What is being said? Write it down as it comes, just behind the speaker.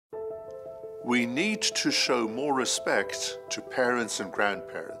We need to show more respect to parents and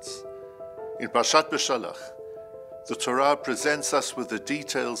grandparents. In Parshat Beshalach, the Torah presents us with the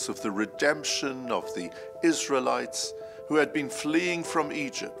details of the redemption of the Israelites who had been fleeing from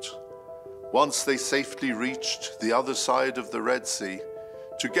Egypt. Once they safely reached the other side of the Red Sea,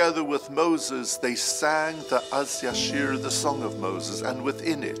 together with Moses, they sang the Az Yashir, the Song of Moses, and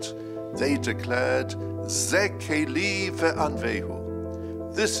within it, they declared, Ze Keli ve'anvehu.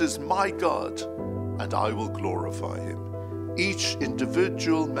 This is my God, and I will glorify him. Each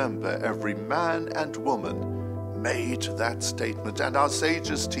individual member, every man and woman, made that statement, and our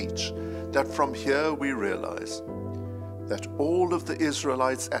sages teach that from here we realize that all of the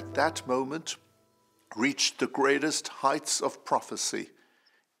Israelites at that moment reached the greatest heights of prophecy,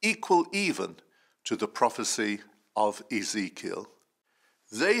 equal even to the prophecy of Ezekiel.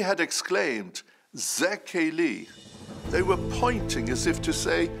 They had exclaimed, Ze Keli. They were pointing as if to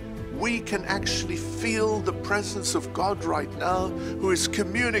say, we can actually feel the presence of God right now, who is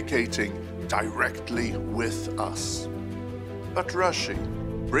communicating directly with us. But Rashi,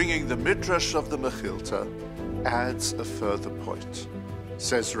 bringing the Midrash of the Mechilta, adds a further point.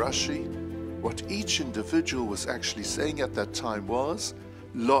 Says Rashi, what each individual was actually saying at that time was,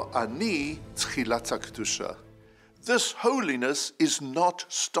 Lo ani tchilat hakdusha. This holiness is not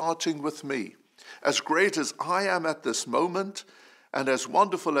starting with me. As great as I am at this moment, and as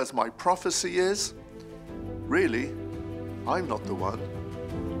wonderful as my prophecy is, really, I'm not the one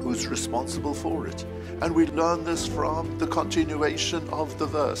who's responsible for it. And we learn this from the continuation of the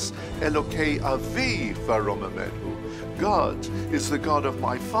verse. Elokei avi varomamenu. God is the God of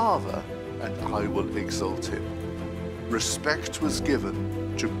my father, and I will exalt him. Respect was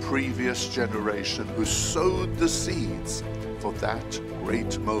given to previous generation who sowed the seeds for that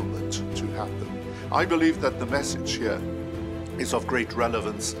great moment to happen. I believe that the message here is of great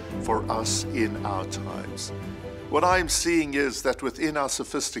relevance for us in our times. What I'm seeing is that within our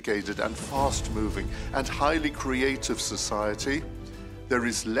sophisticated and fast-moving and highly creative society, there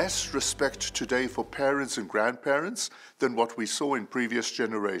is less respect today for parents and grandparents than what we saw in previous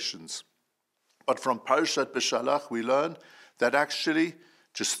generations. But from Parshat Beshalach we learn that actually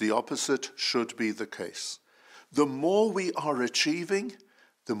just the opposite should be the case. The more we are achieving,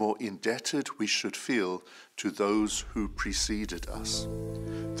 the more indebted we should feel to those who preceded us.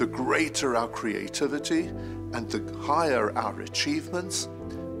 The greater our creativity and the higher our achievements,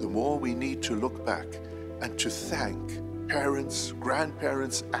 the more we need to look back and to thank parents,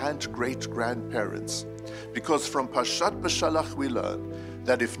 grandparents, and great-grandparents. Because from Parshat Beshalach we learn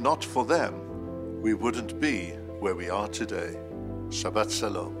that if not for them, we wouldn't be where we are today. Shabbat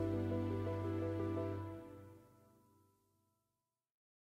Shalom.